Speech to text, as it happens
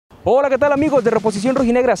Hola, ¿qué tal amigos de Reposición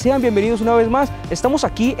Rojinegra? Sean bienvenidos una vez más. Estamos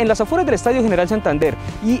aquí en las afueras del Estadio General Santander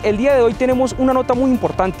y el día de hoy tenemos una nota muy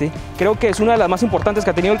importante, creo que es una de las más importantes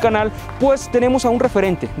que ha tenido el canal, pues tenemos a un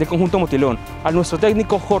referente del conjunto motilón, a nuestro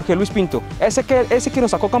técnico Jorge Luis Pinto, ese que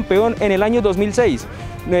nos sacó campeón en el año 2006.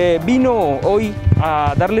 Vino hoy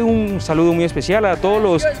a darle un saludo muy especial a todos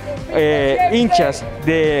los hinchas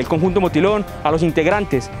del conjunto motilón, a los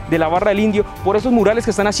integrantes de la Banda del Indio, por esos murales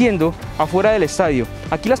que están haciendo afuera del estadio.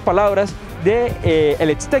 Aquí las palabras del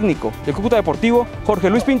ex técnico del Cúcuta Deportivo, Jorge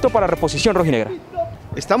Luis Pinto, para Reposición Rojinegra.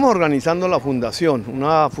 Estamos organizando la Fundación,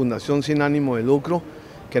 una fundación sin ánimo de lucro,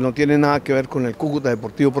 que no tiene nada que ver con el Cúcuta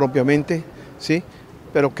Deportivo propiamente, ¿sí?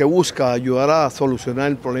 Pero que busca ayudar a solucionar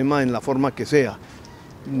el problema en la forma que sea.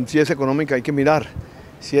 Si es económica hay que mirar,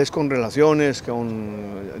 si es con relaciones,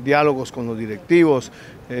 con diálogos con los directivos,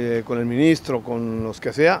 con el ministro, con los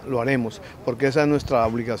que sea, lo haremos, porque esa es nuestra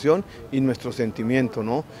obligación y nuestro sentimiento,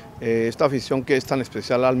 ¿no? Esta afición que es tan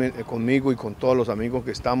especial conmigo y con todos los amigos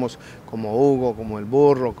que estamos, como Hugo, como el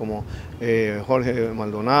Burro, como Jorge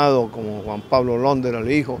Maldonado, como Juan Pablo Londera,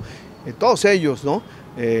 el hijo, todos ellos, ¿no?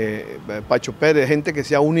 Pacho Pérez, gente que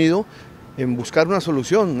se ha unido en buscar una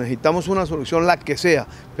solución. Necesitamos una solución, la que sea,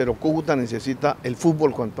 pero Cúcuta necesita el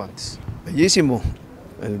fútbol cuanto antes. Bellísimo,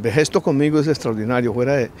 el gesto conmigo es extraordinario,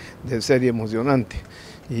 fuera de serie, emocionante,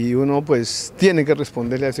 y uno pues tiene que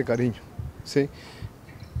responderle a ese cariño, ¿sí?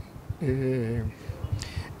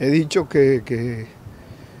 He dicho que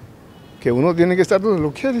uno tiene que estar donde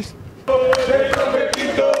lo quieres.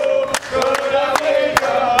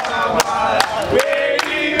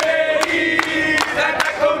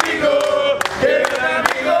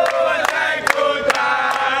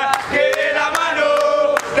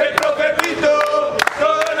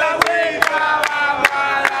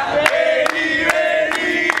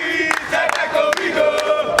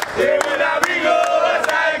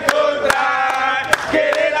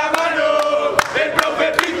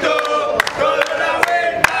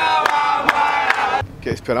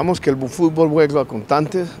 Esperamos que el fútbol vuelva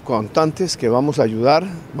constantes, que vamos a ayudar,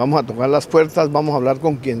 vamos a tocar las puertas, vamos a hablar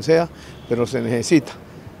con quien sea, pero se necesita.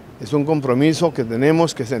 Es un compromiso que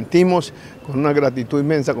tenemos, que sentimos, con una gratitud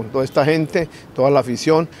inmensa con toda esta gente, toda la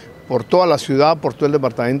afición, por toda la ciudad, por todo el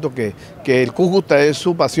departamento, que el Cúcuta es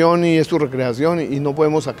su pasión y es su recreación y no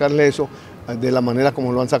podemos sacarle eso de la manera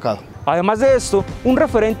como lo han sacado. Además de esto, un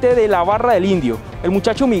referente de la Banda del Indio, el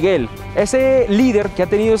muchacho Miguel, ese líder que ha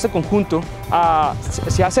tenido este conjunto,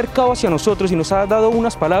 se ha acercado hacia nosotros y nos ha dado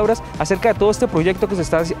unas palabras acerca de todo este proyecto que se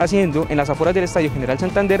está haciendo en las afueras del Estadio General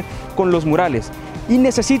Santander con los murales. Y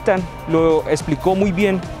necesitan, lo explicó muy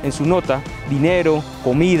bien en su nota, dinero,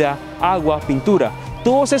 comida, agua, pintura.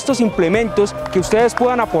 Todos estos implementos que ustedes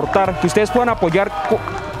puedan aportar, que ustedes puedan apoyar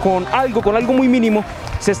con algo muy mínimo,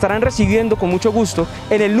 se estarán recibiendo con mucho gusto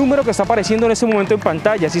en el número que está apareciendo en este momento en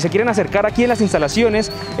pantalla. Si se quieren acercar aquí en las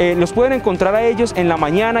instalaciones, los pueden encontrar a ellos en la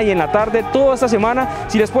mañana y en la tarde, toda esta semana.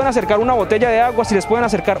 Si les pueden acercar una botella de agua, si les pueden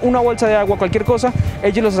acercar una bolsa de agua, cualquier cosa,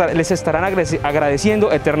 ellos les estarán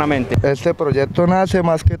agradeciendo eternamente. Este proyecto nace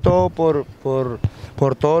más que todo por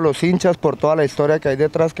todos los hinchas, por toda la historia que hay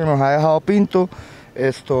detrás que nos ha dejado Pinto.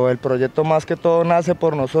 El proyecto más que todo nace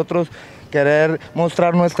por nosotros querer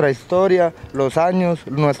mostrar nuestra historia, los años,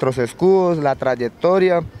 nuestros escudos, la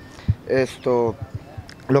trayectoria.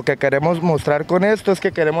 Lo que queremos mostrar con esto es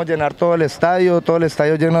que queremos llenar todo el estadio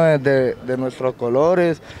lleno de nuestros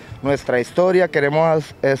colores, nuestra historia.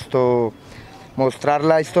 Queremos mostrar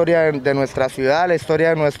la historia de nuestra ciudad, la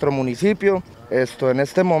historia de nuestro municipio. En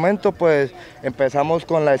este momento pues empezamos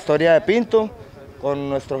con la historia de Pinto, con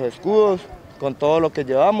nuestros escudos, con todo lo que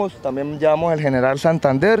llevamos. También llevamos el General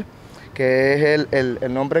Santander, que es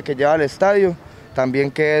el nombre que lleva el estadio,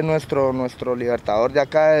 también que es nuestro libertador de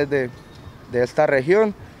acá, de esta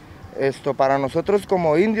región. Para nosotros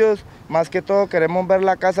como indios, más que todo queremos ver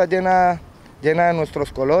la casa llena de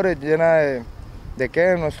nuestros colores, llena de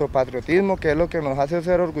nuestro patriotismo, que es lo que nos hace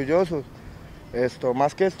ser orgullosos.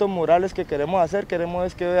 Más que estos murales que queremos hacer, queremos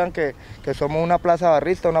es que vean que somos una plaza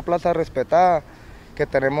barrista, una plaza respetada, que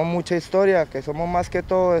tenemos mucha historia, que somos más que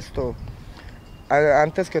todo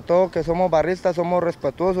antes que todo, que somos barristas, somos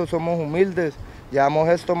respetuosos, somos humildes, llevamos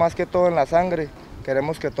esto más que todo en la sangre.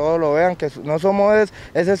 Queremos que todos lo vean, que no somos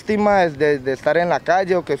ese estigma de estar en la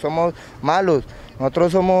calle o que somos malos.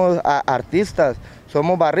 Nosotros somos artistas,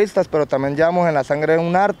 somos barristas, pero también llevamos en la sangre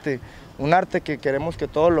un arte que queremos que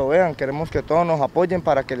todos lo vean, queremos que todos nos apoyen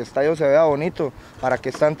para que el estadio se vea bonito, para que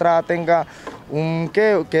esta entrada tenga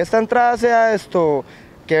que esta entrada sea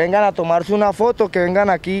que vengan a tomarse una foto, que vengan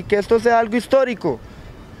aquí, que esto sea algo histórico.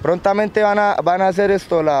 Prontamente van a hacer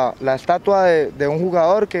la estatua de un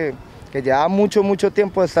jugador que que lleva mucho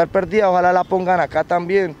tiempo de estar perdida, ojalá la pongan acá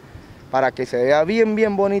también, para que se vea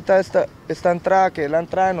bien bonita esta entrada, que es la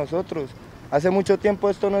entrada de nosotros. Hace mucho tiempo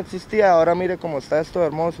esto no existía, ahora mire cómo está esto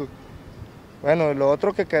hermoso. Bueno, lo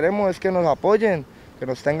otro que queremos es que nos apoyen, que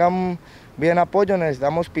nos tengan bien apoyo,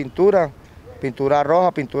 necesitamos pintura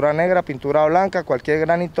roja, pintura negra, pintura blanca, cualquier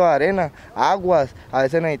granito de arena, aguas, a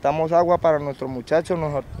veces necesitamos agua para nuestros muchachos,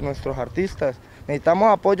 nuestros artistas.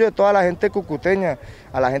 Necesitamos apoyo de toda la gente cucuteña,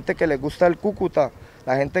 a la gente que le gusta el Cúcuta,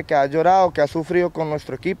 la gente que ha llorado, que ha sufrido con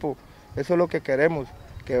nuestro equipo. Eso es lo que queremos,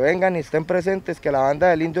 que vengan y estén presentes, que la Banda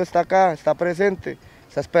del Indio está acá, está presente,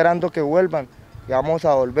 está esperando que vuelvan, y vamos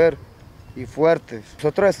a volver, y fuertes.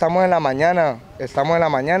 Nosotros estamos en la mañana,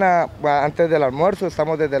 antes del almuerzo,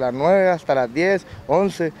 estamos desde las 9 hasta las 10,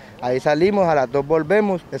 11, ahí salimos, a las 2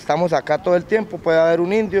 volvemos, estamos acá todo el tiempo, puede haber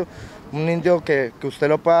un indio que usted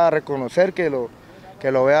lo pueda reconocer, que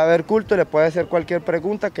lo vea ver culto, le puede hacer cualquier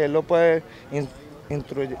pregunta, que él lo puede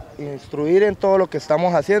instruir en todo lo que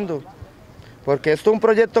estamos haciendo. Porque esto es un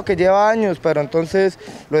proyecto que lleva años, pero entonces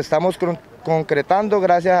lo estamos concretando,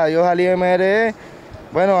 gracias a Dios al IMRE,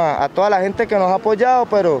 bueno, a toda la gente que nos ha apoyado,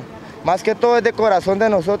 pero más que todo es de corazón de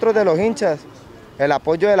nosotros, de los hinchas. El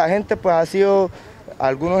apoyo de la gente pues ha sido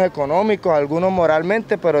algunos económicos, algunos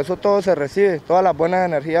moralmente, pero eso todo se recibe, todas las buenas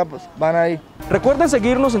energías pues, van ahí. Recuerden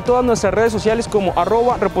seguirnos en todas nuestras redes sociales como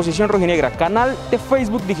 @Reposición Rojinegra, canal de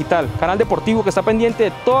Facebook digital, canal deportivo que está pendiente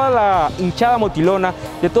de toda la hinchada motilona,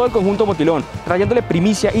 de todo el conjunto motilón, trayéndole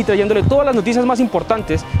primicia y trayéndole todas las noticias más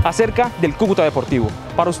importantes acerca del Cúcuta Deportivo.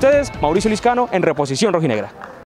 Para ustedes, Mauricio Liscano en Reposición Rojinegra.